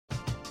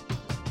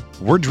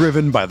We're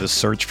driven by the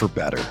search for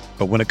better.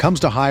 But when it comes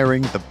to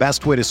hiring, the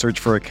best way to search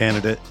for a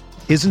candidate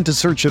isn't to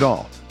search at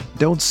all.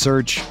 Don't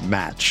search,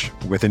 match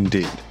with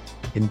Indeed.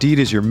 Indeed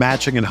is your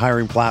matching and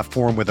hiring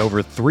platform with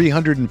over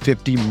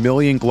 350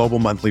 million global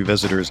monthly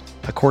visitors,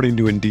 according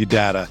to Indeed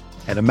data,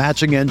 and a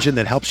matching engine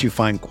that helps you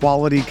find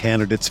quality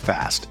candidates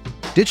fast.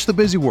 Ditch the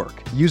busy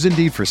work. Use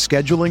Indeed for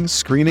scheduling,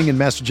 screening, and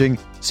messaging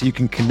so you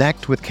can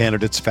connect with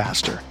candidates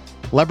faster.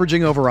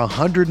 Leveraging over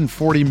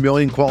 140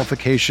 million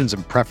qualifications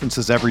and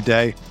preferences every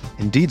day,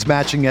 Indeed's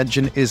matching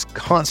engine is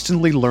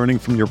constantly learning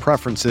from your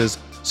preferences,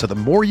 so the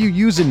more you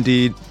use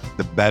Indeed,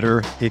 the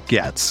better it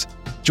gets.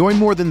 Join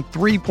more than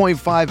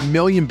 3.5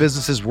 million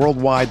businesses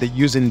worldwide that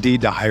use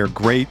Indeed to hire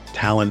great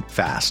talent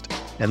fast.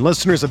 And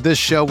listeners of this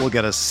show will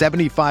get a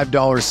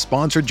 $75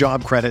 sponsored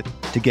job credit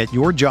to get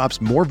your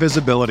jobs more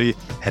visibility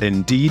at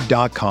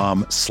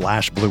Indeed.com/Blue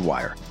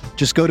Wire.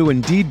 Just go to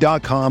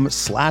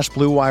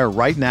Indeed.com/Blue Wire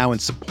right now and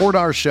support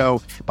our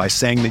show by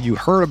saying that you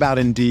heard about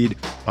Indeed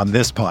on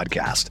this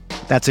podcast.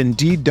 That's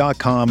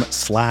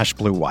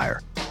Indeed.com/Blue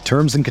Wire.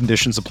 Terms and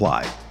conditions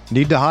apply.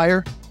 Need to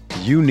hire?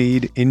 You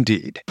need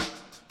Indeed.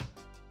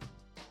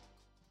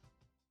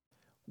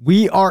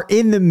 We are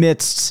in the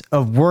midst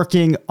of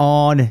working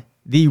on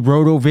the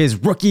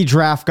RotoViz rookie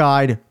draft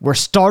guide. We're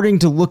starting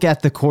to look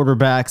at the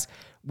quarterbacks.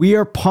 We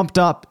are pumped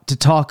up to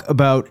talk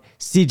about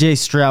CJ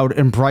Stroud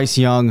and Bryce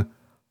Young.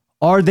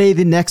 Are they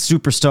the next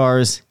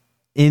superstars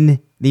in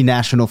the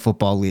National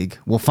Football League?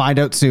 We'll find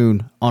out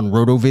soon on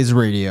RotoViz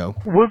Radio.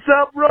 What's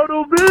up,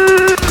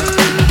 RotoViz?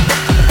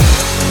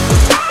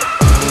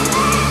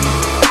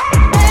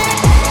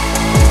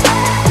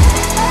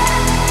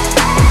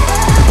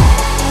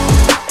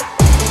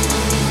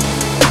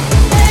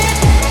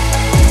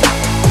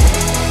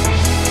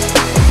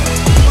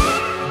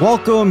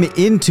 Welcome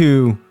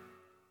into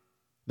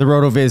the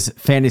RotoViz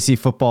Fantasy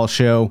Football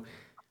Show.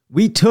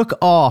 We took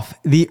off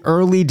the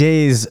early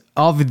days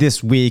of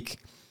this week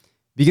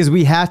because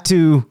we had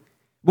to,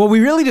 well, we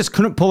really just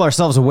couldn't pull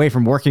ourselves away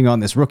from working on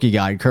this rookie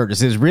guide,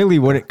 Curtis, is really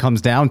what it comes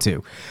down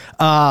to.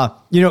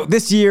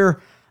 This year,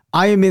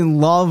 I am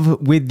in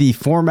love with the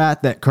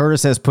format that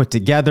Curtis has put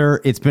together.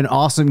 It's been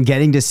awesome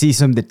getting to see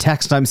some of the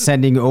text I'm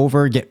sending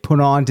over get put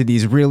onto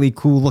these really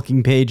cool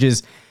looking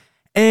pages.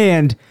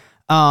 And,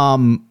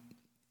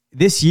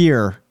 this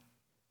year,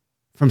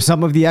 from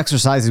some of the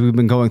exercises we've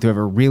been going through, I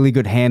have a really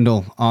good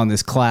handle on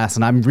this class,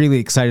 and I'm really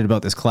excited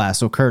about this class.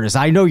 So, Curtis,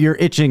 I know you're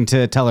itching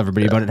to tell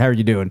everybody about it. How are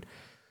you doing?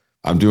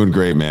 I'm doing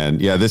great, man.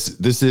 Yeah,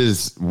 this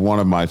is one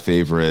of my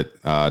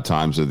favorite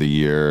times of the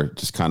year.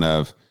 Just kind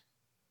of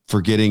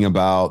forgetting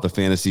about the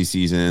fantasy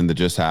season that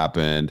just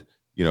happened.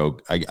 You know,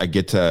 I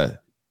get to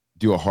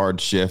do a hard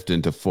shift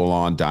into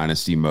full-on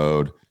dynasty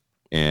mode,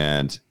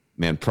 and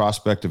man,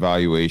 prospect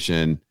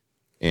evaluation.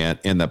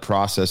 And the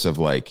process of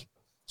like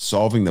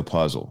solving the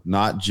puzzle,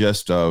 not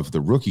just of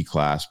the rookie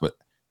class, but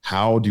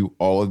how do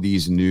all of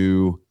these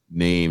new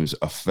names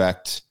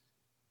affect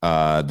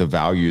the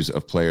values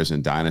of players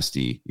in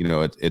Dynasty? You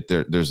know,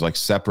 there's like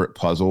separate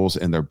puzzles,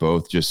 and they're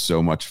both just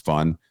so much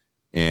fun.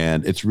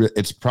 And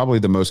it's probably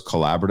the most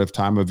collaborative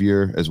time of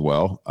year as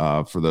well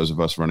for those of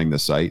us running the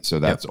site. So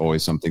that's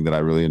always something that I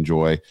really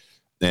enjoy.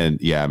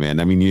 And yeah, man,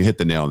 I mean, you hit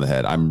the nail on the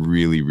head. I'm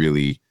really,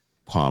 really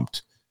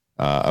pumped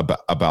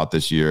about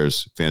this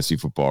year's fantasy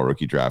football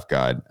rookie draft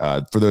guide.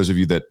 For those of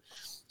you that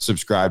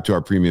subscribe to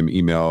our premium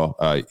email,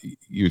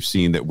 you've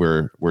seen that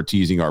we're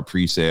teasing our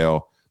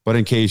pre-sale. But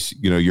in case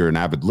you're an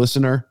avid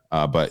listener,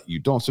 but you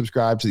don't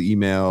subscribe to the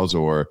emails,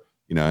 or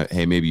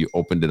hey, maybe you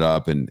opened it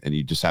up and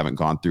you just haven't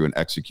gone through and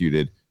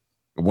executed,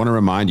 I want to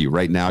remind you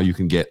right now you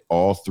can get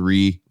all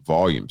 3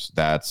 volumes.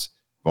 That's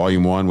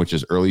volume 1, which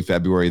is early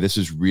February. This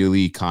is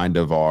really kind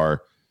of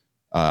our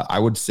I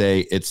would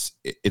say it's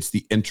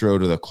the intro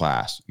to the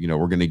class.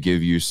 We're going to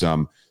give you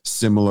some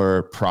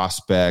similar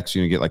prospects.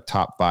 You're going to get like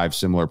top 5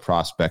 similar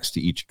prospects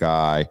to each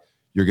guy.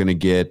 You're going to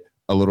get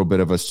a little bit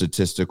of a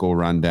statistical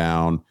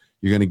rundown.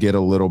 You're going to get a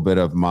little bit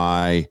of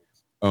my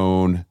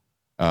own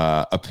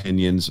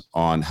opinions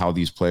on how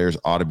these players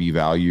ought to be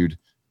valued.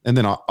 And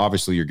then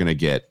obviously you're going to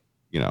get,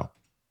 the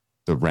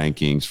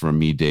rankings from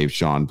me, Dave,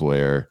 Sean,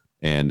 Blair,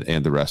 and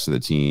the rest of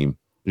the team.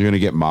 You're going to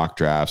get mock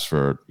drafts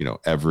for,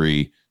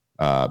 every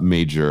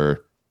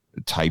major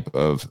type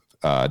of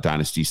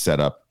dynasty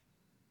setup.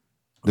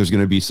 There's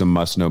going to be some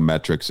must-know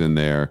metrics in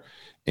there.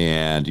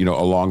 And,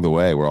 along the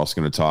way, we're also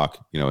going to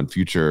talk, in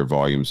future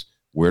volumes,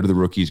 where do the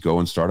rookies go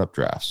in startup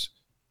drafts?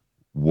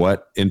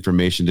 What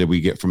information did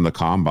we get from the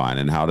combine,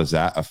 and how does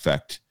that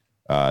affect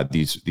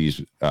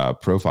these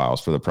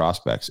profiles for the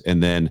prospects?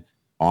 And then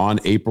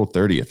on April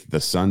 30th, the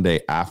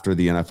Sunday after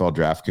the NFL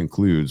draft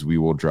concludes, we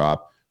will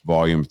drop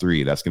volume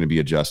 3. That's going to be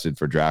adjusted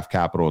for draft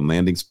capital and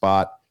landing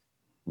spot.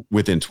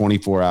 Within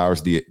 24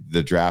 hours, the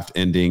draft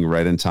ending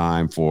right in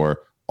time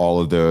for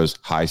all of those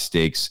high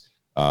stakes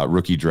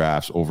rookie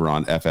drafts over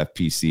on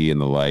FFPC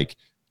and the like.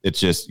 It's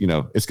just,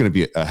 it's going to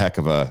be a heck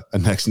of a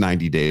next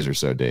 90 days or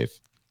so, Dave.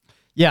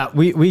 Yeah,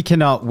 we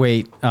cannot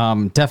wait.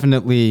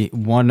 Definitely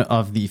one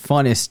of the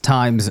funnest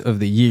times of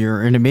the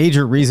year, and a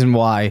major reason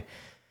why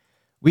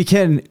we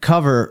can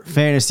cover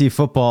fantasy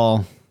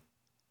football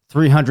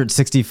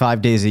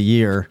 365 days a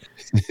year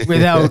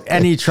without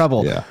any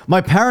trouble. Yeah. My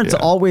parents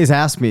always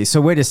ask me,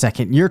 so wait a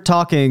second, you're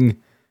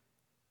talking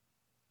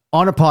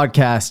on a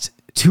podcast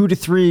 2 to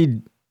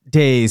 3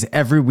 days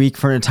every week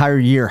for an entire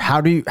year.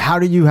 How do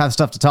you have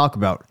stuff to talk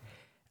about?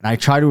 And I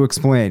try to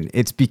explain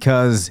it's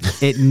because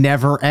it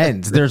never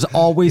ends. There's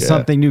always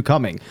something new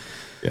coming.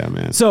 Yeah,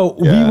 man. So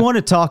we want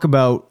to talk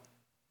about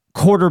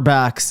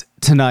quarterbacks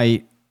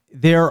tonight.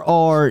 There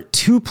are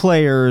two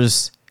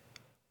players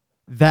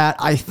that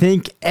I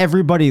think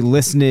everybody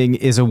listening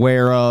is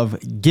aware of,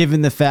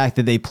 given the fact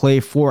that they play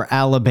for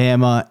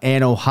Alabama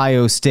and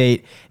Ohio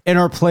State and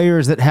are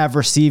players that have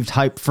received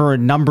hype for a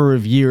number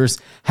of years,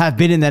 have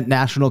been in that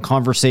national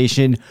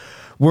conversation,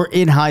 were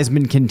in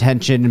Heisman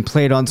contention, and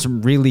played on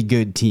some really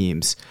good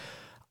teams.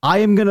 I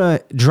am going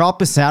to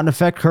drop a sound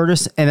effect,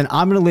 Curtis, and then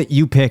I'm going to let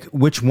you pick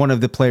which one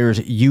of the players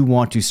you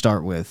want to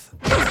start with.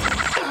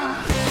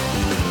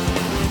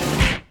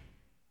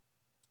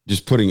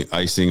 Just putting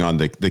icing on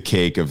the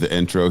cake of the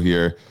intro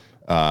here.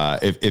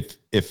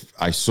 If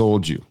I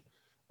sold you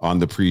on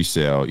the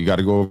pre-sale, you got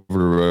to go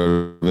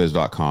over to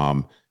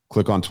rotoviz.com,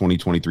 click on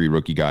 2023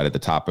 rookie guide at the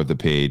top of the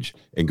page,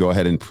 and go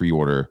ahead and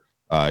pre-order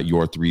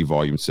your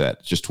 3-volume set.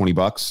 It's just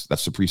 $20.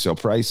 That's the pre-sale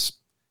price.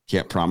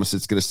 Can't promise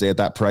it's going to stay at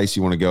that price.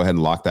 You want to go ahead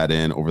and lock that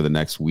in over the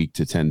next week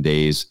to 10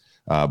 days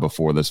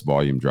before this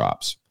volume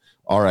drops.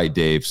 All right,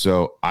 Dave.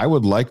 So I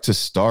would like to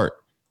start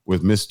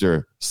with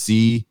Mr.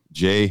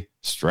 C.J.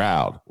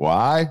 Stroud.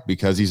 Why?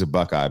 Because he's a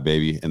Buckeye,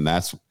 baby. And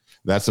that's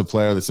a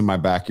player that's in my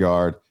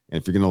backyard.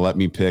 And if you're going to let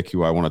me pick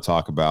who I want to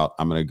talk about,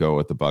 I'm going to go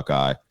with the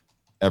Buckeye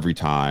every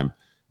time.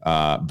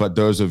 But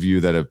those of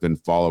you that have been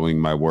following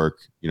my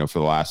work, for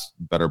the last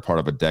better part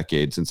of a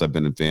decade since I've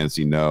been in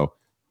fantasy know,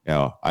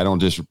 I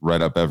don't just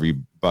write up every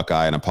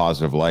Buckeye in a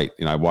positive light.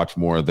 I watch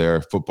more of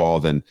their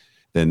football than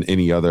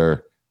any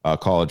other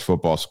college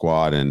football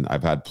squad. And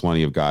I've had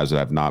plenty of guys that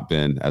I've not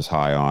been as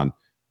high on,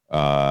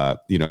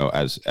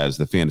 as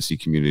the fantasy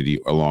community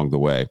along the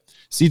way.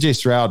 CJ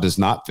Stroud does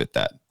not fit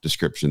that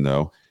description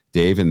though,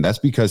 Dave. And that's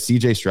because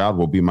CJ Stroud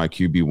will be my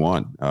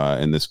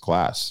QB1 in this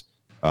class.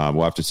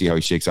 We'll have to see how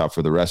he shakes out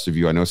for the rest of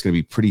you. I know it's going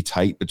to be pretty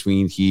tight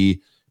between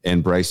he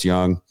and Bryce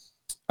Young.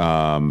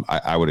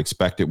 I would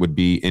expect it would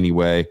be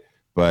anyway,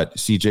 but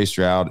CJ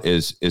Stroud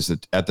is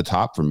at the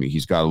top for me.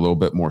 He's got a little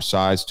bit more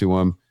size to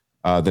him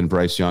than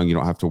Bryce Young. You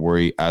don't have to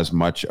worry as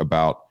much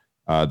about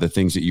the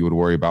things that you would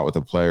worry about with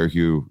a player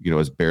who,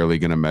 is barely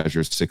going to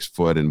measure 6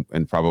 foot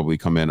and probably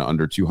come in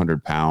under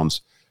 200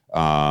 pounds,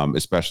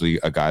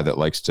 especially a guy that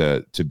likes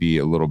to be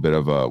a little bit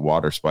of a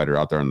water spider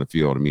out there on the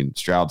field. I mean,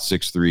 Stroud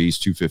 6'3", he's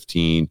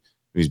 215.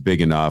 He's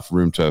big enough,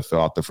 room to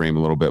fill out the frame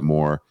a little bit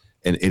more.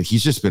 And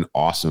he's just been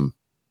awesome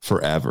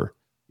forever.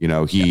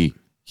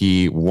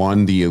 He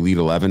won the Elite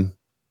 11.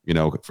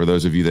 For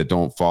those of you that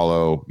don't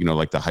follow,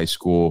 like the high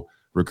school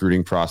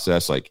recruiting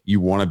process, like you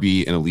want to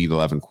be an Elite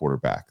 11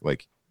 quarterback.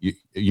 Like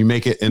you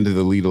make it into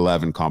the Elite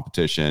 11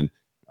 competition,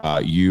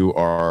 you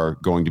are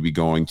going to be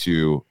going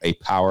to a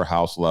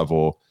powerhouse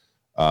level,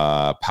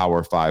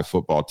 Power 5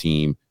 football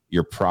team.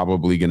 You're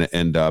probably going to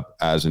end up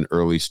as an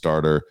early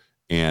starter,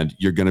 and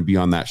you're going to be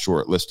on that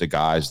short list of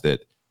guys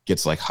that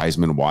gets like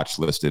Heisman watch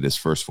listed his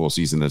first full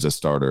season as a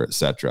starter,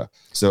 etc.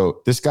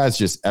 So this guy's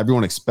just,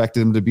 everyone expected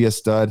him to be a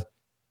stud.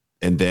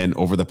 And then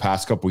over the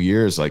past couple of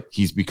years, like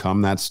he's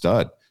become that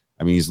stud.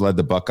 I mean, he's led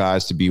the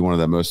Buckeyes to be one of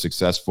the most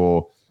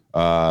successful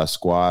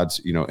squads,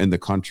 in the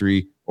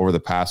country over the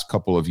past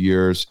couple of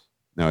years.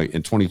 Now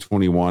in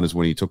 2021 is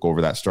when he took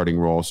over that starting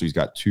role. So he's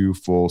got 2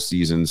 full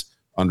seasons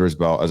under his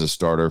belt as a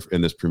starter in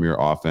this premier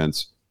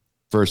offense.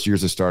 First year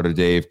as a starter,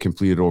 Dave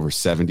completed over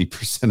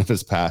 70% of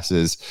his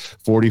passes,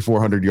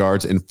 4,400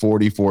 yards and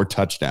 44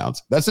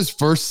 touchdowns. That's his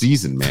first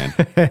season, man.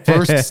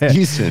 First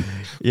season,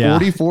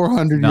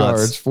 4,400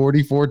 yards,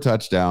 44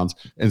 touchdowns,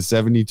 and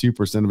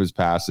 72% of his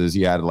passes.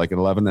 He had like an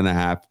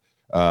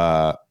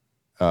 11.5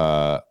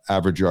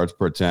 average yards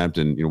per attempt,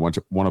 and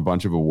won a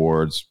bunch of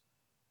awards.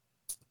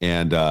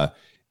 And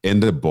in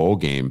the bowl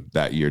game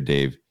that year,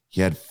 Dave, he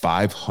had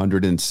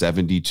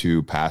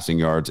 572 passing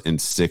yards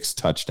and 6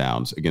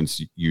 touchdowns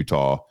against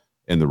Utah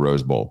in the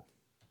Rose Bowl.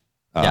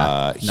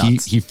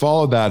 He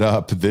followed that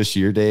up this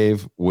year,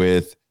 Dave,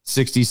 with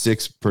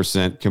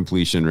 66%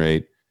 completion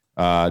rate,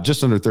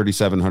 just under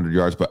 3,700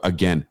 yards, but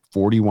again,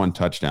 41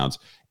 touchdowns.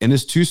 In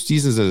his 2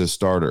 seasons as a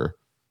starter,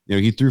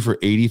 he threw for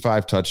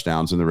 85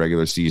 touchdowns in the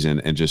regular season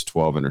and just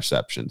 12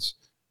 interceptions.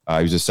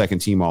 He was a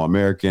second-team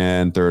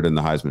All-American, third in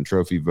the Heisman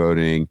Trophy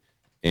voting,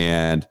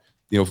 and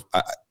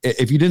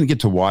if you didn't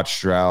get to watch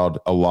Stroud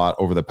a lot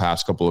over the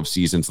past couple of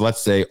seasons,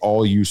 let's say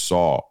all you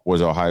saw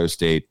was Ohio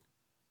State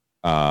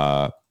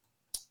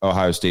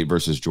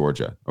versus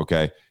Georgia.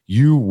 Okay.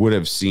 You would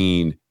have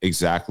seen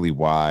exactly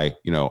why,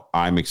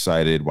 I'm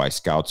excited, why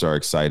scouts are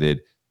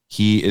excited.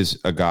 He is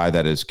a guy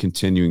that is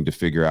continuing to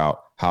figure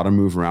out how to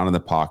move around in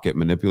the pocket,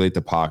 manipulate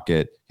the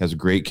pocket, has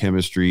great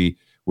chemistry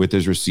with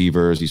his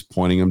receivers. He's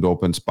pointing them to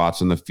open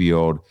spots on the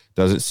field,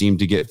 doesn't seem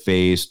to get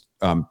phased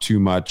too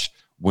much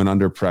when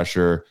under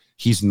pressure.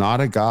 He's not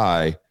a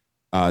guy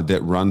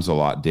that runs a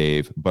lot,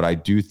 Dave. But I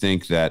do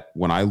think that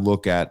when I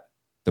look at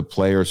the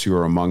players who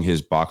are among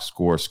his box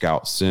score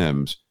scout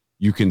sims,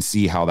 you can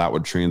see how that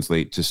would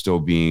translate to still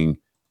being,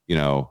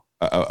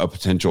 a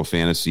potential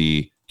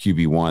fantasy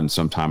QB1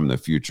 sometime in the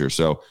future.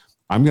 So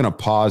I'm going to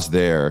pause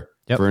there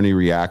for any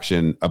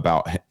reaction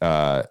about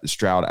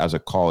Stroud as a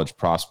college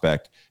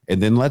prospect.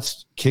 And then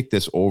let's kick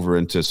this over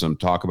into some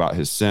talk about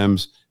his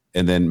sims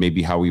and then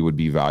maybe how we would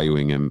be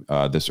valuing him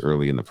this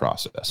early in the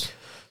process.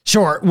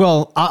 Sure.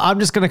 Well, I'm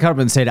just going to come up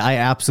and say that I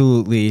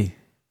absolutely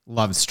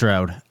love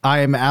Stroud. I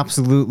am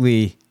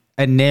absolutely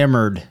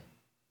enamored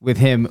with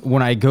him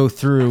when I go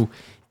through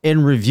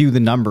and review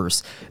the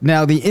numbers.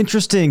 Now, the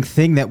interesting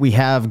thing that we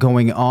have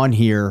going on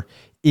here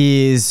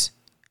is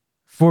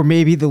for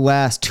maybe the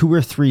last 2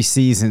 or 3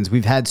 seasons,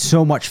 we've had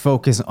so much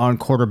focus on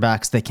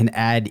quarterbacks that can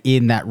add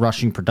in that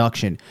rushing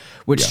production,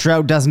 which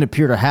Stroud doesn't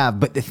appear to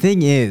have. But the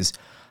thing is,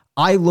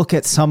 I look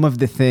at some of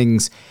the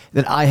things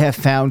that I have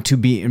found to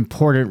be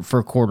important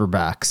for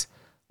quarterbacks,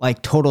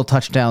 like total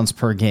touchdowns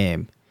per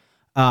game,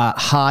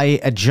 high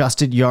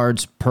adjusted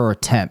yards per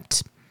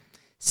attempt,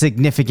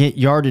 significant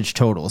yardage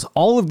totals,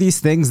 all of these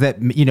things that,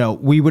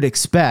 we would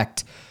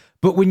expect.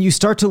 But when you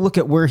start to look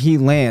at where he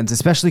lands,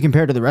 especially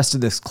compared to the rest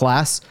of this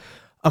class,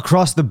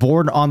 across the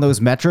board on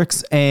those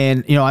metrics,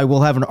 and, I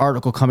will have an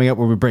article coming up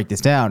where we break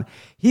this down,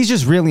 he's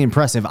just really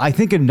impressive. I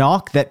think a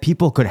knock that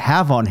people could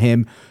have on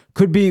him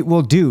could be,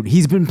 well, dude,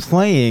 he's been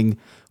playing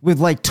with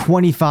like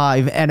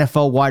 25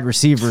 NFL wide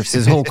receivers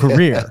his whole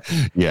career.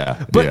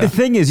 But the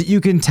thing is,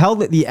 you can tell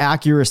that the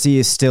accuracy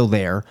is still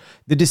there.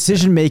 The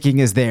decision-making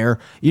is there.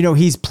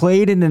 He's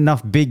played in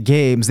enough big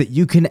games that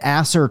you can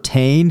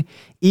ascertain,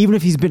 even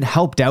if he's been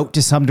helped out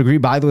to some degree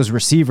by those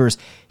receivers,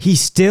 he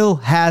still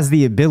has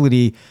the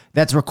ability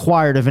that's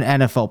required of an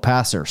NFL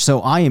passer.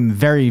 So I am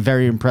very,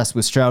 very impressed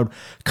with Stroud.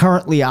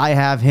 Currently, I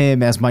have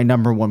him as my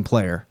number 1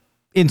 player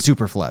in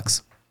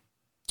Superflex.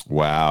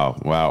 Wow.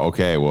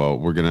 Okay. Well,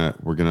 we're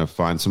gonna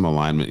find some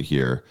alignment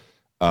here.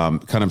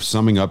 Kind of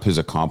summing up his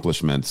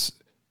accomplishments.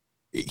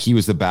 He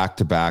was the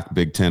back-to-back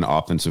Big Ten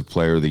Offensive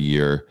Player of the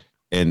Year.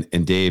 And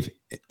Dave,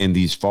 in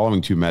these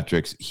following 2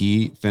 metrics,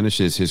 he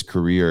finishes his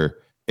career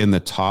in the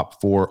top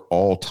 4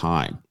 all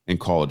time in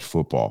college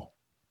football.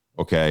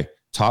 Okay.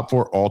 Top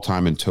 4 all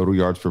time in total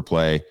yards per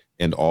play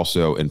and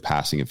also in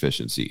passing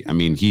efficiency. I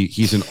mean,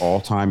 he's an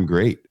all-time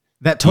great.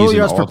 That total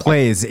yards per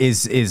play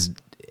is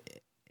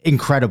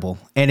incredible.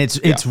 And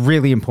it's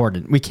really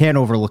important. We can't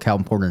overlook how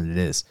important it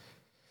is.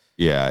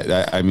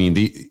 Yeah. I mean,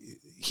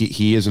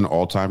 he is an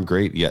all-time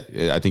great. Yeah.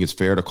 I think it's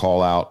fair to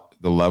call out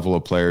the level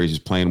of players he's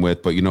playing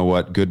with, but you know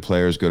what? Good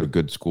players go to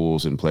good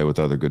schools and play with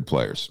other good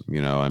players.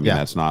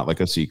 That's not like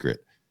a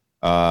secret.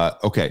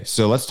 Okay.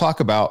 So let's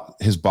talk about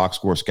his box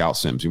score scout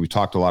sims. We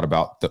talked a lot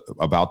about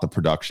the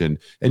production,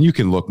 and you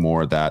can look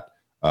more at that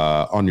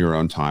on your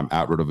own time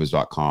at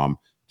rotoviz.com.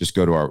 Just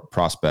go to our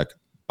prospect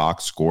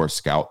box score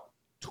scout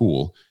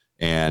tool,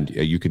 and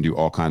you can do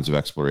all kinds of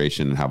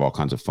exploration and have all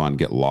kinds of fun,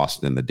 get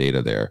lost in the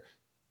data there.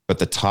 But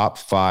the top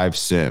 5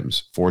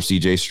 sims for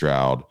CJ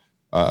Stroud,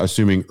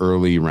 assuming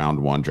early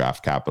round 1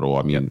 draft capital,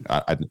 I mean,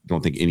 I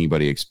don't think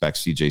anybody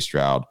expects CJ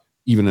Stroud,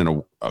 even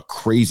in a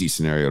crazy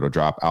scenario, to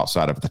drop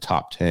outside of the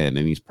top 10.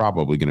 And he's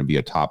probably going to be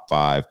a top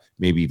 5,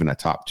 maybe even a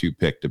top 2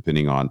 pick,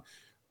 depending on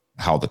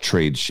how the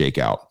trades shake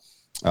out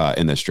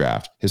in this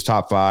draft. His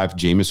top 5,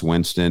 Jameis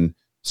Winston,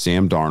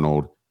 Sam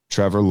Darnold,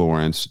 Trevor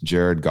Lawrence,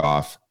 Jared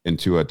Goff, and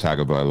Tua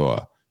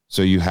Tagovailoa.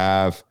 So you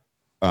have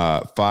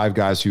 5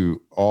 guys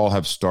who all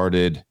have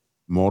started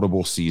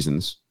multiple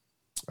seasons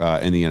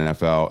in the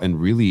NFL, and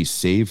really,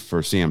 save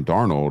for Sam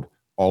Darnold,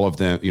 all of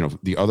them,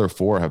 the other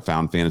 4 have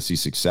found fantasy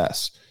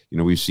success.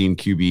 We've seen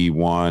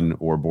QB1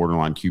 or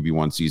borderline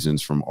QB1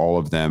 seasons from all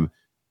of them.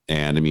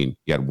 And I mean,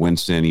 you had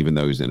Winston, even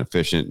though he's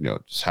inefficient,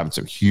 just having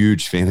some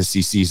huge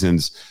fantasy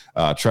seasons.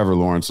 Trevor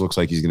Lawrence looks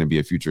like he's going to be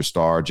a future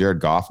star. Jared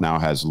Goff now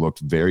has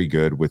looked very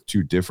good with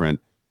 2 different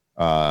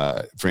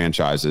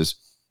franchises.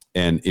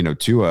 And,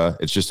 Tua,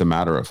 it's just a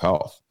matter of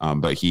health.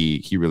 But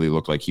he really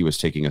looked like he was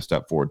taking a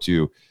step forward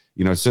too.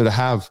 So to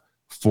have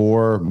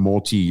 4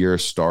 multi-year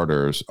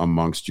starters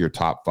amongst your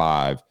top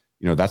 5,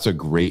 that's a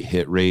great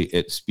hit rate.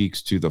 It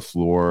speaks to the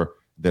floor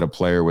that a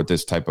player with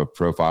this type of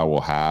profile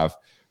will have.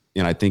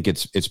 And I think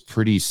it's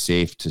pretty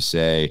safe to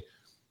say,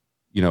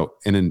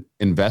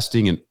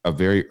 investing in a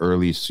very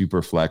early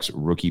super flex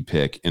rookie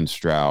pick in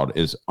Stroud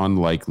is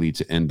unlikely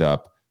to end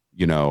up,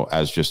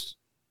 as just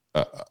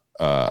a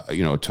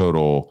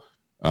total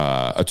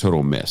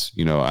miss.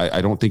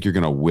 I don't think you're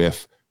going to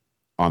whiff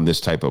on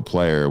this type of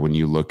player when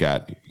you look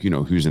at,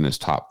 who's in his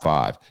top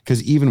 5.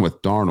 Because even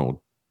with Darnold,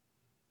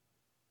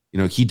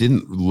 he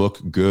didn't look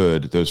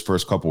good those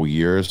first couple of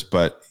years,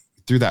 but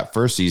through that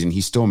first season, he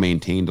still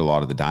maintained a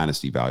lot of the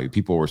dynasty value.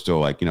 People were still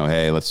like,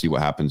 hey, let's see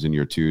what happens in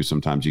year 2.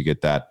 Sometimes you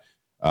get that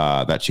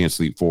chance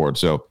to leap forward.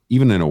 So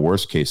even in a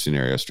worst case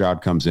scenario,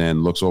 Stroud comes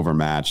in, looks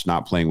overmatched,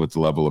 not playing with the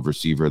level of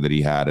receiver that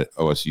he had at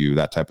OSU,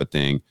 that type of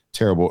thing,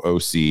 terrible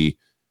OC,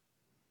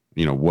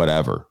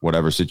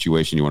 whatever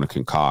situation you want to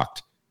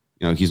concoct,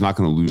 he's not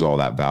going to lose all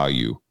that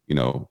value,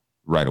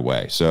 right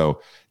away.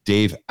 So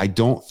Dave, I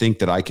don't think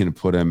that I can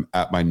put him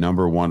at my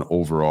number one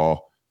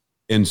overall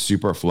in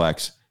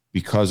Superflex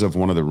because of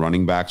one of the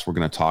running backs we're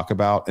going to talk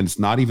about. And it's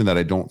not even that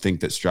I don't think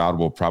that Stroud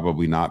will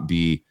probably not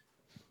be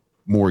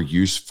more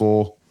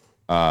useful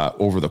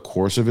over the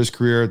course of his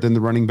career than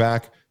the running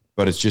back,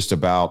 but it's just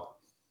about,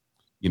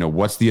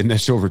 what's the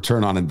initial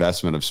return on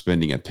investment of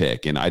spending a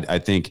pick. And I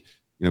think,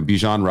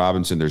 Bijan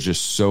Robinson, there's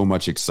just so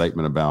much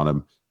excitement about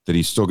him that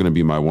he's still going to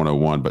be my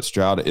 101, but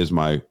Stroud is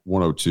my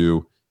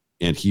 102,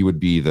 and he would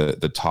be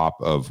the top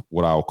of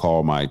what I'll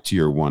call my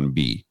tier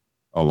 1B,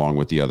 along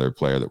with the other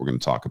player that we're going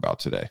to talk about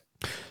today.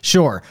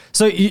 Sure.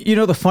 So,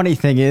 the funny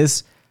thing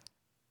is,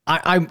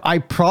 I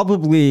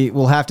probably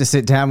will have to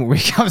sit down when we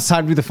come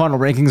time to do the final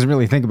rankings and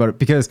really think about it,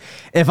 because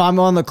if I'm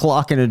on the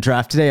clock in a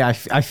draft today, I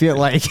feel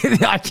like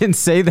I can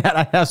say that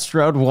I have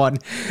Stroud 1,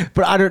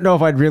 but I don't know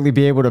if I'd really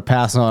be able to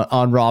pass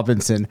on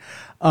Robinson.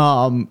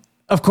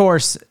 Of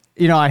course,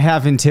 I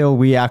have until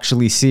we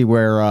actually see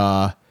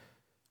where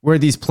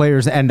these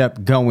players end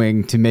up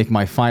going to make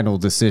my final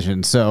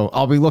decision. So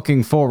I'll be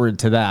looking forward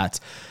to that.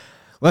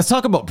 Let's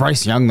talk about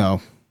Bryce Young,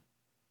 though.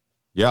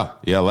 Yeah.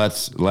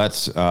 Let's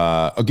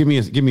give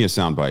me a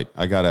sound bite.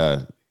 I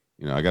gotta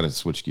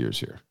switch gears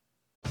here.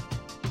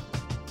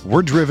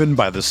 We're driven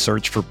by the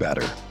search for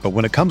better, but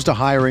when it comes to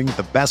hiring,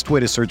 the best way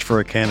to search for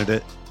a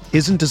candidate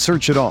isn't to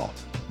search at all.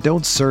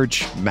 Don't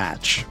search,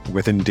 match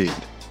with Indeed.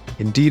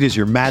 Indeed is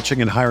your matching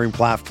and hiring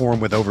platform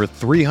with over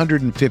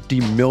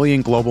 350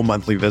 million global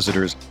monthly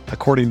visitors,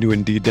 according to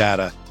Indeed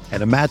data,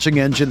 and a matching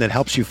engine that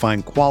helps you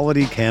find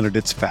quality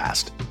candidates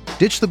fast.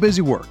 Ditch the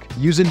busy work.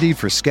 Use Indeed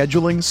for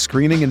scheduling,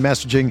 screening, and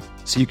messaging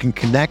so you can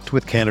connect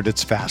with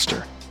candidates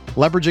faster.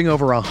 Leveraging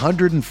over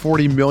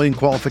 140 million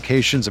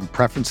qualifications and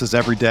preferences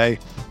every day,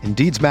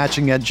 Indeed's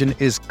matching engine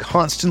is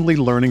constantly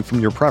learning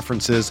from your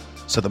preferences,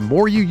 so the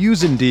more you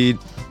use Indeed,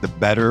 the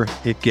better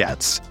it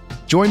gets.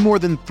 Join more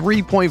than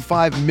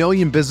 3.5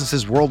 million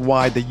businesses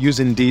worldwide that use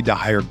Indeed to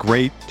hire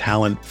great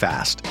talent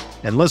fast.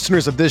 And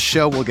listeners of this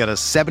show will get a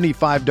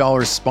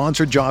 $75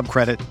 sponsored job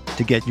credit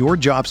to get your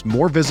jobs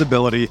more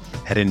visibility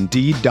at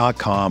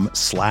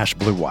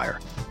Indeed.com/Blue Wire.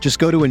 Just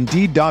go to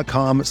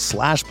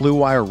Indeed.com/Blue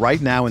Wire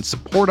right now and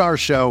support our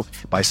show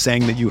by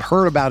saying that you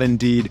heard about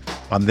Indeed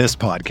on this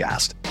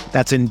podcast.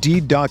 That's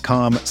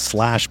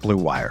Indeed.com/Blue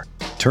Wire.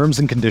 Terms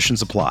and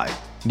conditions apply.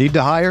 Need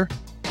to hire?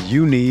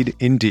 You need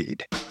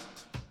Indeed.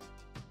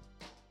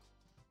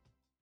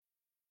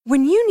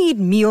 When you need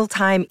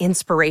mealtime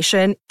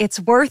inspiration,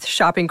 it's worth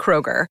shopping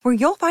Kroger, where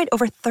you'll find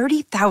over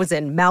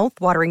 30,000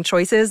 mouth-watering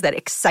choices that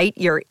excite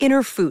your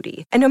inner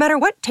foodie. And no matter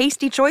what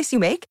tasty choice you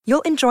make,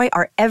 you'll enjoy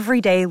our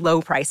everyday low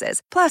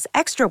prices, plus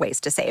extra ways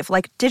to save,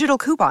 like digital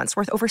coupons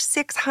worth over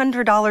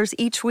 $600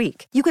 each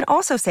week. You can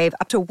also save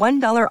up to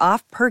 $1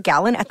 off per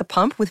gallon at the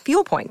pump with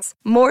fuel points.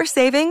 More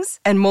savings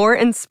and more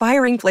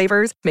inspiring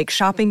flavors make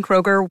shopping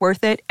Kroger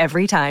worth it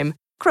every time.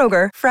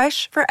 Kroger,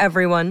 fresh for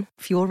everyone.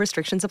 Fuel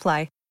restrictions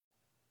apply.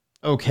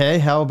 Okay,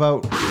 how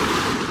about...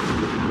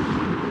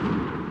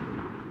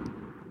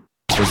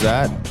 Was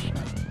that...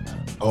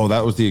 Oh,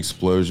 that was the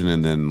explosion,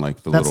 and then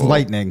like That's little...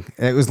 lightning.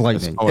 It was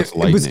lightning. It's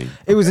lightning.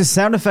 It was a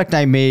sound effect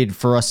I made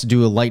for us to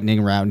do a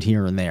lightning round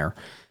here and there.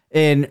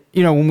 And,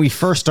 when we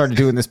first started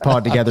doing this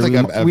pod together... I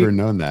don't think I've ever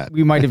known that.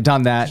 We might have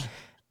done that.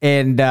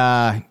 And,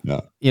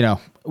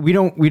 we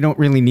don't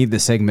really need the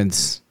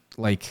segments,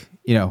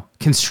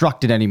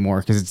 constructed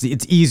anymore, because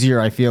it's easier,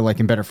 I feel like,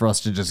 and better for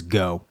us to just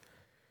go.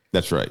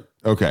 That's right.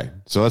 Okay,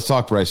 so let's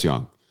talk Bryce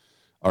Young.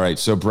 All right,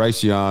 so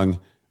Bryce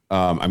Young,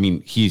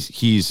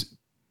 he's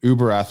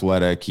uber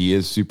athletic. He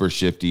is super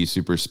shifty,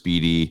 super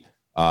speedy.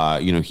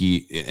 He,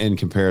 in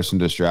comparison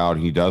to Stroud,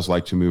 he does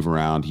like to move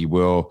around. He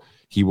will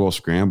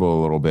scramble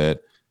a little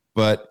bit,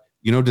 but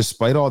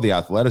despite all the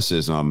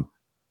athleticism,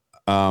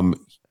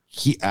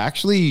 he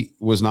actually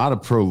was not a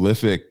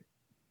prolific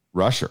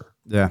rusher.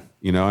 Yeah.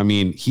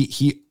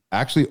 He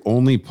actually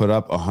only put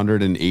up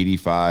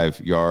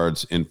 185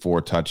 yards and 4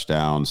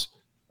 touchdowns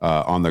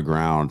on the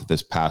ground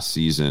this past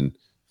season.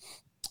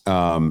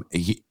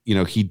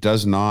 He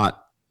does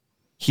not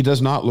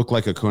look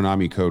like a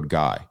Konami code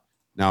guy.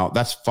 Now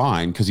that's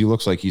fine, because he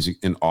looks like he's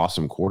an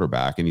awesome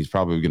quarterback, and he's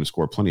probably going to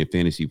score plenty of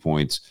fantasy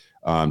points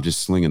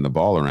just slinging the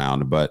ball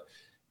around. But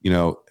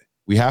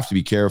we have to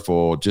be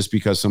careful. Just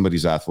because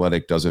somebody's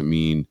athletic doesn't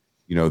mean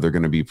they're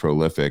going to be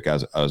prolific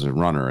as a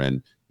runner.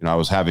 And I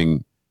was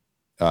having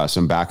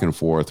some back and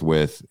forth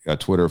with a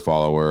Twitter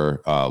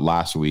follower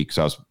last week,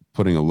 so I was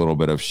putting a little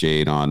bit of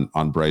shade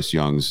on Bryce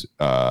Young's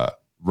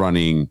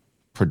running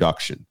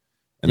production,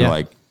 and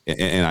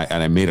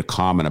I made a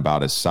comment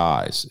about his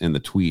size in the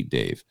tweet,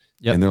 Dave.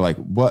 Yep. And they're like,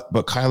 "What?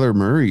 But Kyler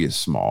Murray is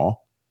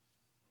small."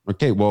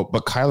 Okay, well,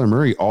 but Kyler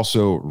Murray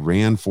also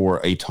ran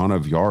for a ton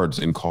of yards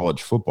in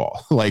college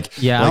football. I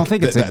don't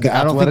think that's a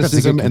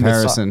good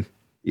comparison.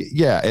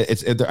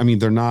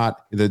 They're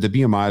not. The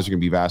BMIs are going to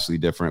be vastly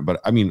different, but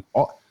I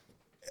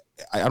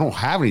don't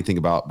have anything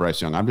about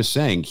Bryce Young. I'm just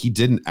saying he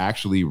didn't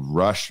actually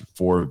rush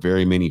for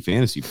very many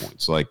fantasy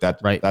points.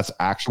 That's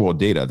actual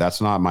data.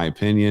 That's not my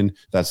opinion.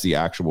 That's the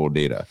actual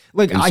data.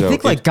 I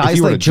think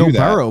guys like Joe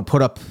Burrow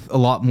put up a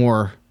lot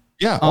more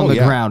on the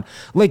ground.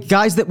 Like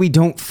guys that we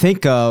don't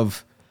think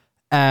of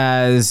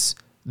as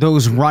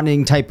those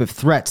running type of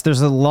threats.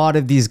 There's a lot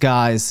of these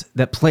guys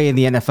that play in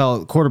the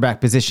NFL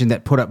quarterback position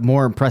that put up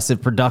more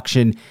impressive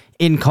production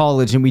in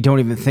college, and we don't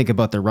even think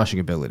about their rushing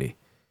ability.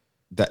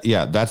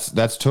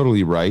 That's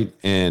totally right.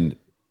 And,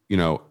 you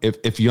know,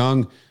 if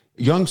Young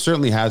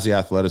certainly has the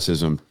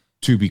athleticism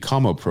to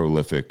become a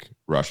prolific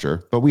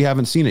rusher, but we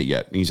haven't seen it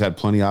yet. He's had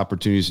plenty of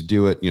opportunities to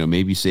do it. You know,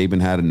 maybe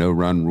Saban had a no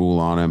run rule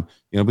on him,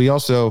 you know, but he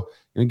also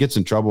gets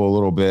in trouble a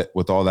little bit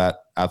with all that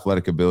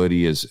athletic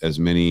ability as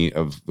many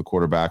of the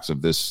quarterbacks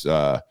of this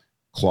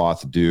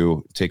cloth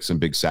do. Take some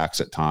big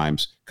sacks at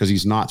times because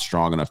he's not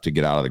strong enough to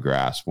get out of the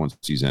grass once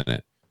he's in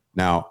it.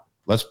 Now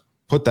let's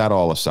put that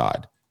all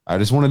aside. I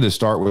just wanted to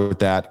start with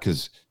that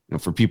because, you know,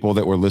 for people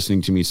that were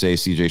listening to me say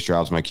CJ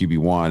Stroud's my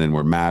QB1 and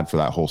were mad for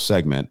that whole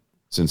segment,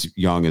 since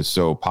Young is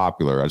so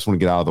popular, I just want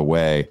to get out of the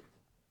way,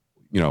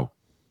 you know,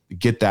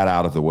 get that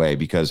out of the way,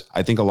 because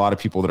I think a lot of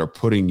people that are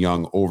putting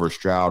Young over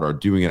Stroud are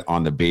doing it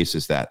on the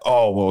basis that,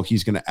 oh, well,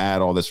 he's going to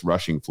add all this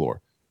rushing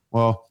floor.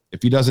 Well,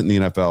 if he does it in the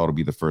NFL, it'll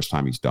be the first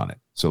time he's done it.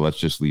 So let's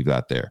just leave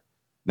that there.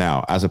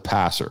 Now, as a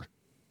passer,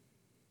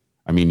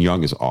 I mean,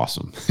 Young is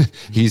awesome.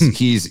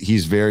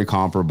 he's very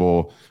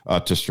comparable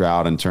to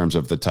Stroud in terms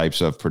of the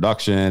types of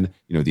production,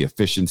 you know, the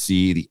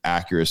efficiency, the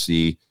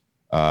accuracy.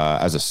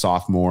 As a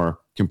sophomore,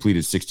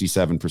 completed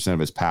 67% of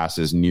his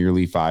passes,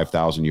 nearly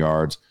 5,000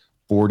 yards,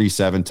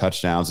 47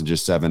 touchdowns and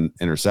just 7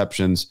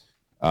 interceptions,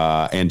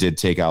 and did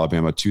take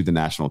Alabama to the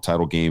national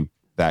title game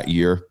that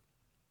year.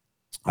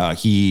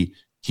 He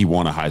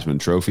won a Heisman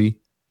Trophy.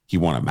 He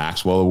won a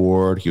Maxwell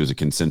Award. He was a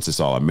consensus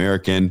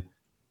All-American.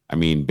 I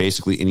mean,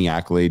 basically any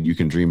accolade you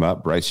can dream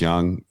up, Bryce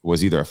Young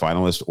was either a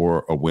finalist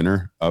or a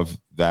winner of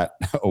that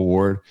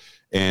award.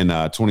 And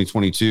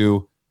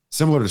 2022,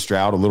 similar to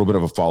Stroud, a little bit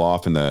of a fall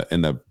off in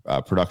the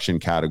production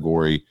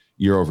category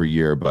year over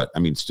year, but I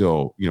mean,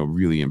 still, you know,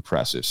 really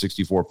impressive.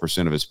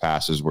 64% of his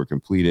passes were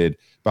completed,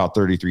 about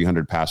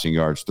 3,300 passing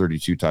yards,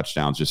 32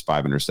 touchdowns, just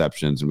 5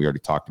 interceptions. And we already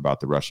talked about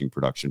the rushing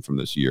production from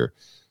this year.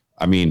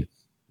 I mean,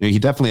 you know, he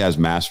definitely has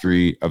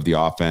mastery of the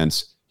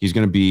offense. He's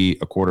going to be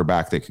a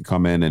quarterback that can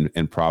come in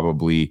and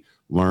probably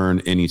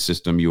learn any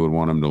system you would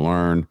want him to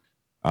learn.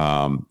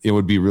 It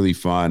would be really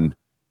fun.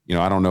 You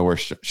know, I don't know where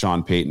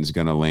Sean Payton's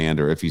going to land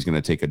or if he's going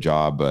to take a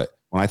job, but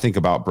when I think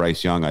about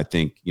Bryce Young, I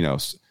think, you know,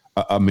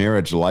 a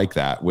marriage like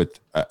that with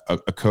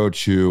a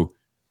coach who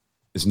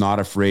is not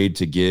afraid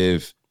to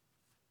give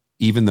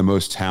even the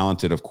most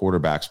talented of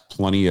quarterbacks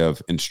plenty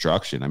of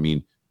instruction. I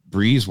mean,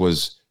 Breeze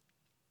was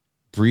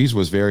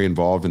very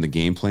involved in the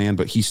game plan,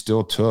 but he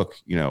still took,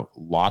 you know,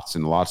 lots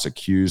and lots of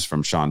cues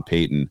from Sean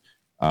Payton.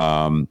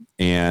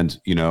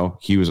 And, you know,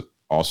 he was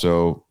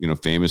also, you know,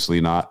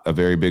 famously not a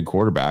very big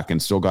quarterback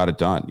and still got it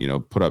done, you know,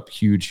 put up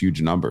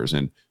huge numbers.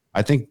 And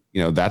I think,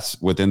 you know, that's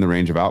within the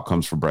range of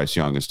outcomes for Bryce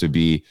Young, is to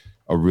be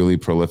a really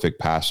prolific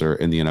passer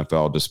in the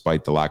NFL,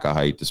 despite the lack of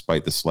height,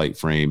 despite the slight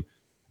frame,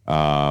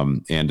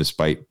 and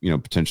despite, you know,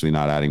 potentially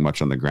not adding much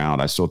on the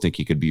ground. I still think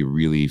he could be a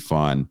really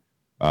fun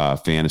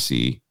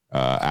fantasy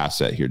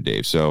asset here,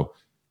 Dave. So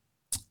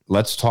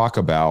let's talk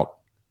about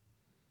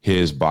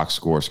his box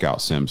score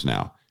scout sims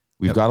now.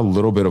 We've got a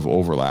little bit of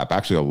overlap,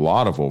 actually a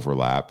lot of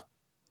overlap.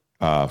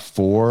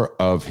 4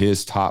 of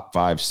his top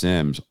 5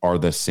 sims are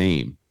the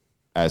same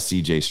as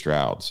CJ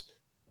Stroud's.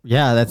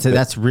 Yeah,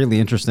 that's really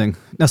interesting.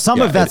 Now,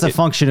 some of that's a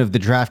function of the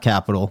draft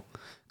capital,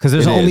 because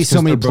there's only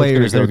so many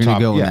players that are going to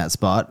go in that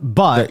spot.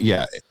 But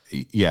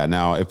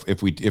Now,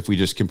 if we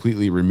just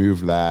completely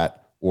remove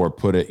that or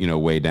put it, you know,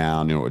 way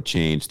down, you know, it would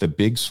change the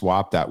big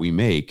swap that we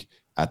make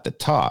at the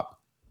top,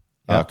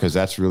 because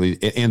that's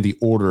really, and the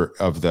order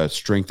of the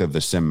strength of the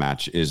sim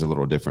match is a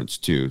little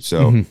different too.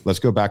 So let's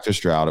go back to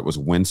Stroud. It was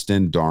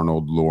Winston,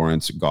 Darnold,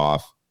 Lawrence,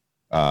 Goff,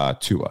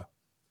 Tua.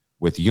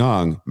 With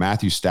Young,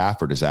 Matthew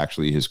Stafford is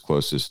actually his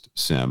closest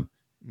sim,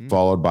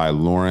 followed by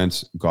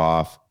Lawrence,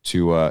 Goff,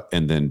 Tua,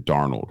 and then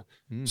Darnold.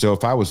 So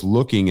if I was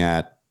looking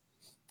at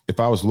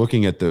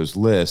those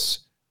lists,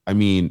 I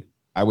mean,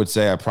 I would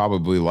say I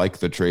probably like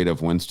the trade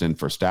of Winston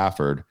for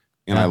Stafford,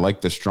 and I like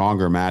the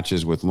stronger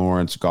matches with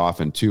Lawrence, Goff,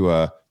 and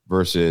Tua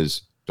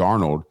versus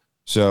Darnold.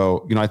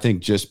 So, you know, I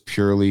think just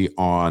purely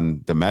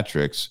on the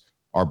metrics,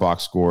 our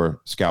box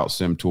score scout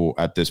sim tool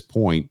at this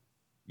point,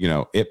 you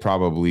know, it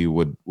probably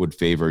would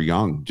favor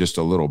Young just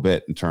a little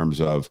bit in terms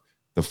of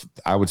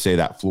I would say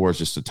that floor is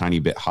just a tiny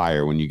bit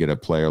higher when you get a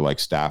player like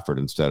Stafford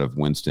instead of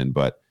Winston,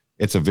 but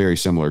it's a very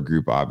similar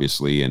group,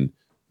 obviously. And,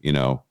 you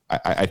know,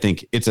 I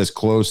think it's as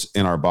close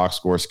in our box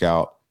score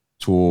scout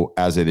tool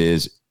as it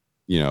is,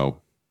 you know,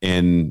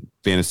 in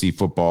fantasy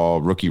football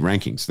rookie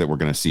rankings that we're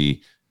going to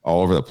see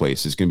all over the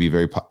place. It's going to be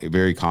very,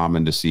 very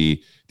common to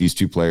see these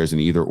two players in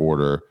either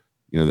order.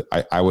 You know,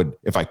 I would,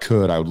 if I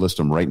could, I would list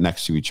them right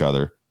next to each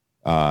other.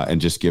 And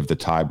just give the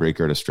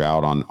tiebreaker to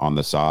Stroud on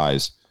the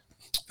size,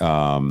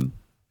 on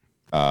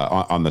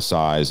the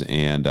size.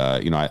 And,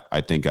 you know,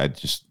 I think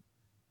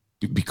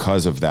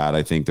because of that,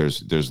 I think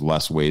there's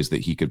less ways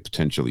that he could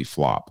potentially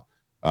flop.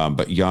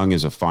 But Young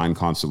is a fine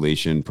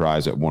consolation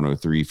prize at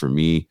 103 for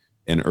me.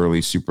 in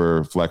early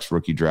super flex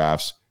rookie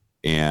drafts.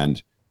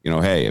 And,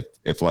 hey,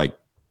 if like,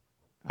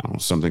 I don't know,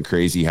 something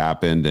crazy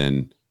happened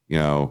and,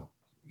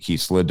 he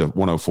slid to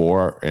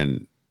 104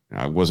 and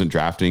I wasn't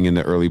drafting in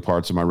the early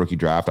parts of my rookie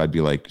draft, I'd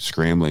be like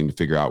scrambling to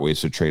figure out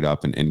ways to trade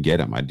up and get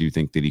him. I do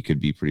think that he could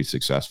be pretty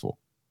successful.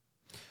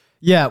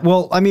 Yeah,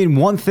 well, I mean,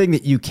 one thing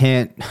that you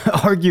can't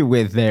argue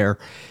with there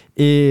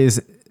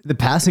is the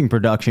passing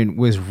production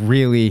was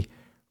really,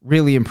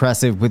 really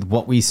impressive with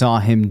what we saw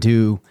him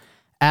do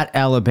at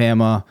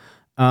Alabama.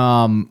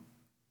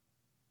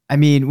 I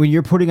mean, when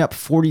you're putting up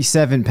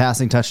 47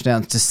 passing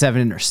touchdowns to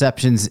 7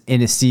 interceptions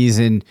in a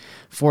season,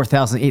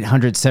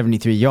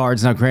 4,873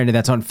 yards. Now, granted,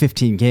 that's on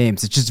 15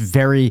 games. It's just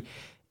very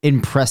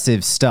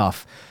impressive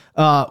stuff.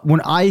 When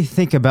I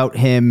think about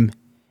him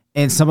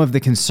and some of the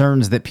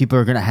concerns that people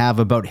are going to have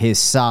about his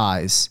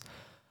size,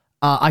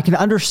 I can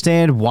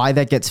understand why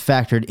that gets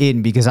factored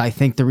in, because I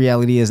think the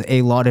reality is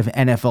a lot of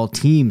NFL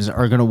teams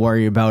are going to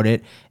worry about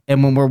it.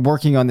 And when we're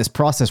working on this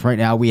process right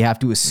now, we have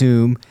to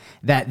assume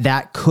that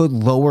that could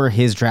lower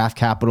his draft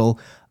capital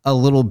a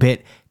little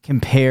bit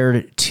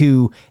compared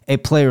to a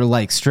player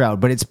like Stroud,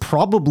 but it's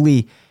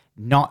probably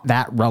not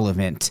that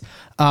relevant.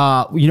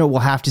 We'll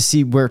have to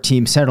see where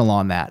teams settle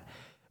on that.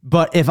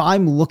 But if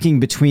I'm looking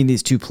between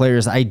these two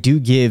players, I do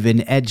give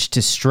an edge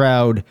to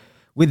Stroud,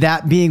 with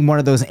that being one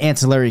of those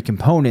ancillary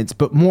components.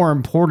 But more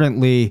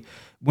importantly,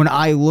 when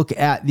I look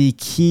at the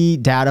key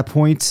data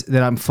points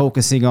that I'm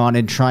focusing on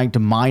and trying to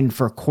mine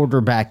for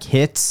quarterback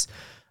hits,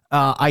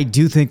 I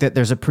do think that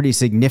there's a pretty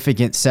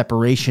significant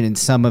separation in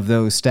some of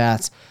those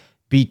stats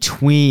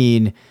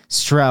between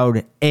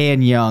Stroud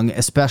and Young,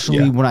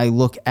 especially when I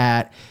look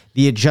at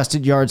the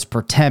adjusted yards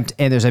per attempt,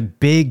 and there's a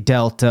big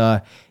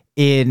delta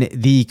in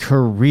the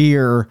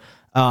career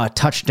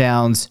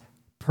touchdowns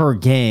per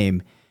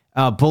game.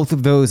 Both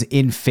of those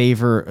in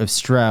favor of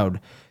Stroud.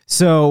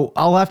 So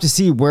I'll have to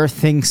see where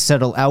things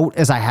settle out,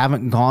 as I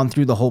haven't gone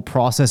through the whole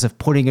process of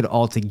putting it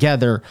all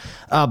together.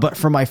 But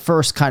for my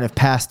first kind of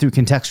pass through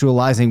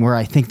contextualizing where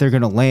I think they're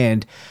going to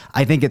land,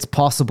 I think it's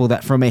possible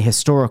that from a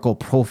historical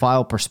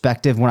profile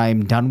perspective, when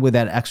I'm done with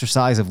that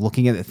exercise of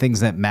looking at the things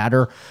that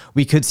matter,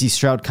 we could see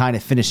Stroud kind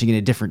of finishing in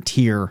a different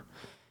tier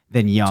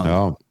than Young.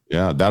 Oh,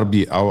 yeah,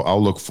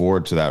 I'll look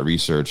forward to that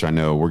research. I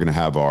know we're going to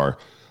have our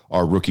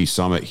rookie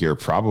summit here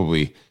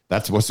probably.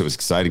 That's what's so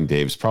exciting,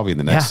 Dave. It's probably in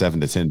the next 7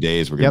 to 10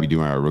 days. We're going to be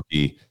doing our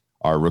rookie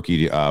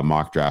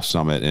mock draft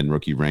summit and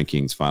rookie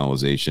rankings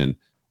finalization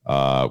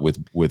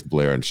with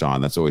Blair and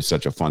Sean. That's always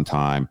such a fun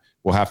time.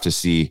 We'll have to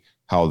see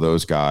how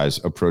those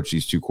guys approach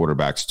these two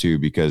quarterbacks too,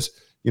 because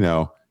we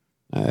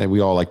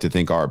all like to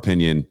think our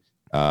opinion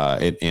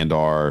and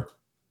our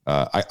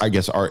I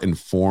guess our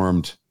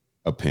informed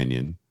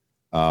opinion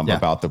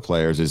about the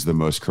players is the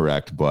most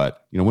correct.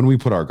 But, when we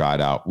put our guide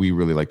out, we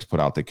really like to put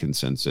out the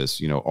consensus.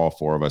 All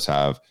four of us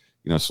have,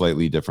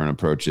 slightly different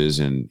approaches.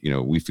 And,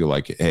 we feel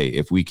like, hey,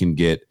 if we can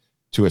get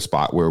to a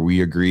spot where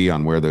we agree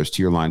on where those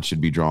tier lines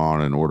should be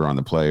drawn and order on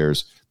the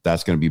players,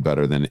 that's going to be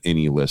better than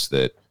any list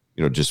that,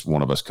 just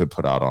one of us could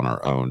put out on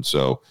our own.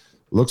 So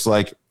looks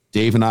like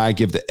Dave and I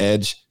give the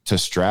edge to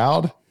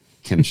Stroud.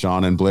 Can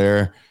Sean and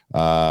Blair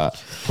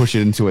push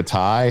it into a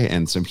tie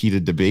and some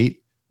heated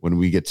debate when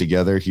we get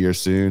together here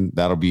soon?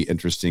 That'll be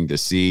interesting to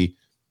see.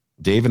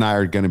 Dave and I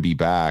are going to be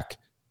back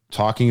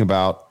talking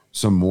about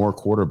some more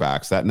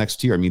quarterbacks that next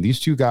tier. I mean,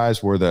 these two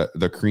guys were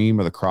the cream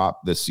of the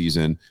crop this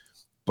season,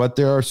 but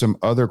there are some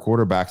other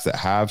quarterbacks that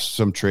have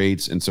some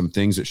traits and some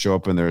things that show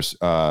up in their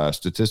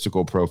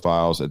statistical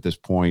profiles at this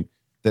point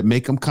that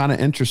make them kind of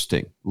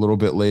interesting a little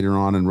bit later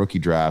on in rookie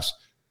drafts.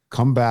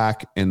 Come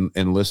back and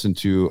listen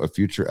to a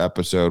future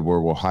episode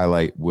where we'll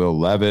highlight Will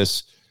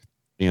Levis,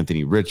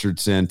 Anthony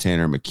Richardson,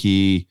 Tanner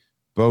McKee,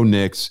 Bo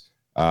Nix,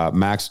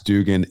 Max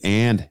Duggan,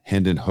 and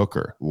Hendon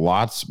Hooker.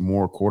 Lots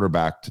more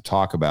quarterback to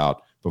talk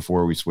about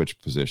before we switch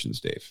positions,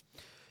 Dave.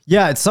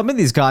 Yeah, it's some of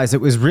these guys,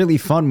 it was really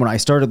fun when I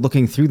started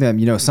looking through them,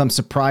 some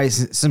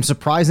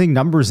surprising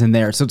numbers in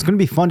there. So it's going to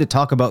be fun to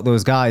talk about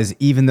those guys,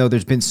 even though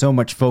there's been so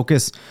much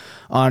focus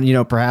on,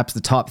 perhaps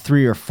the top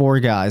 3 or 4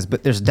 guys,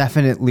 but there's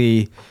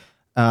definitely,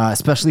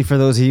 especially for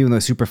those of you in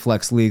those super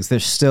flex leagues,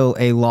 there's still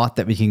a lot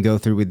that we can go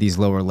through with these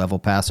lower level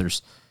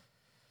passers.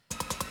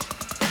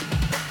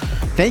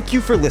 Thank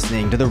you for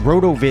listening to the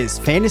RotoViz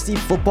Fantasy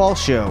Football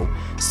Show.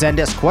 Send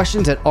us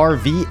questions at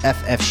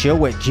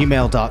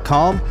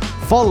rvffshow@gmail.com.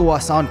 Follow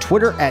us on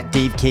Twitter at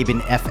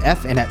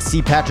DaveCabinFF and at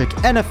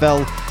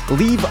CPatrickNFL.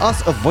 Leave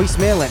us a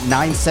voicemail at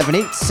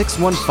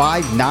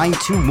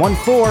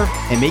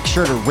 978-615-9214 and make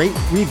sure to rate,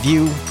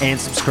 review,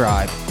 and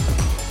subscribe.